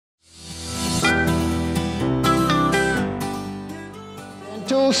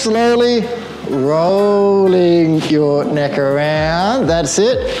real slowly rolling your neck around. That's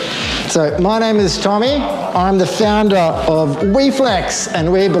it. So my name is Tommy. I'm the founder of WeFlex,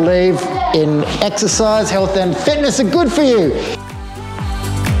 and we believe in exercise, health and fitness are good for you.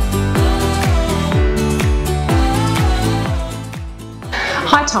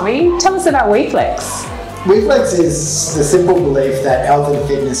 Hi Tommy, tell us about WeFlex. WeFlex is the simple belief that health and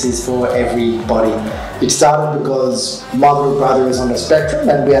fitness is for everybody. It started because my little brother is on the spectrum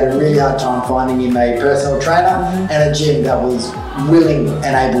and we had a really hard time finding him a personal trainer and a gym that was willing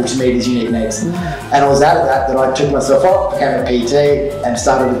and able to meet his unique needs. And it was out of that I took myself off, became a PT and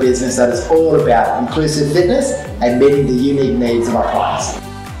started a business that is all about inclusive fitness and meeting the unique needs of our clients.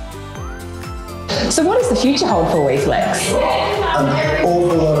 So what does the future hold for WeFlex? An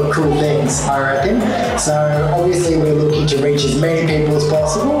awful lot of cool things, I reckon. So obviously we're looking to reach as many people as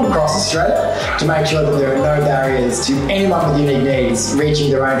possible across Australia to make sure that there are no barriers to anyone with unique needs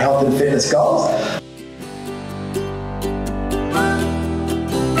reaching their own health and fitness goals.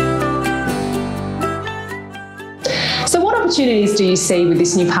 So what opportunities do you see with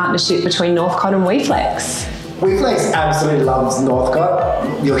this new partnership between Northcott and WeFlex? WeFlex absolutely loves Northcott.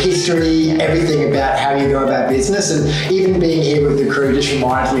 Your history, everything about how you go about business, and even being here with the crew just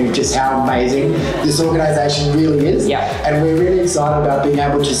reminds me of just how amazing this organisation really is. Yep. And we're really excited about being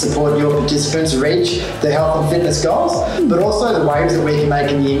able to support your participants reach their health and fitness goals, but also the waves that we can make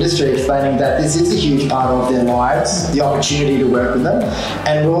in the industry, explaining that this is a huge part of their lives, the opportunity to work with them.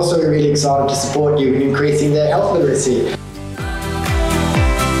 And we're also really excited to support you in increasing their health literacy.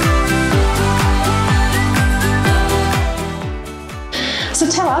 So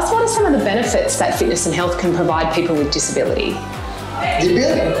tell us, what are some of the benefits that fitness and health can provide people with disability?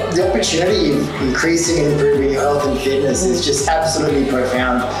 The opportunity of increasing and improving your health and fitness is just absolutely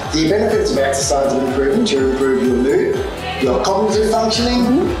profound. The benefits of exercise are improving to improve your mood, your cognitive functioning,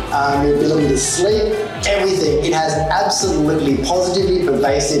 your ability to sleep, everything. It has an absolutely positively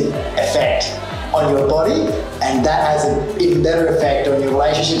pervasive effect on your body, and that has an even better effect on your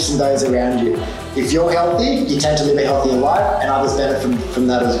relationships and those around you. If you're healthy, you tend to live a healthier life, and others benefit from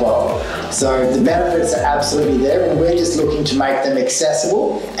that as well. So the benefits are absolutely there, and we're just looking to make them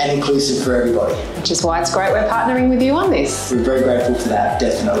accessible and inclusive for everybody. Which is why it's great we're partnering with you on this. We're very grateful for that,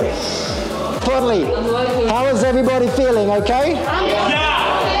 definitely. Potley, how is everybody feeling? Okay?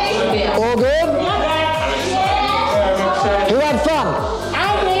 Yeah. All good?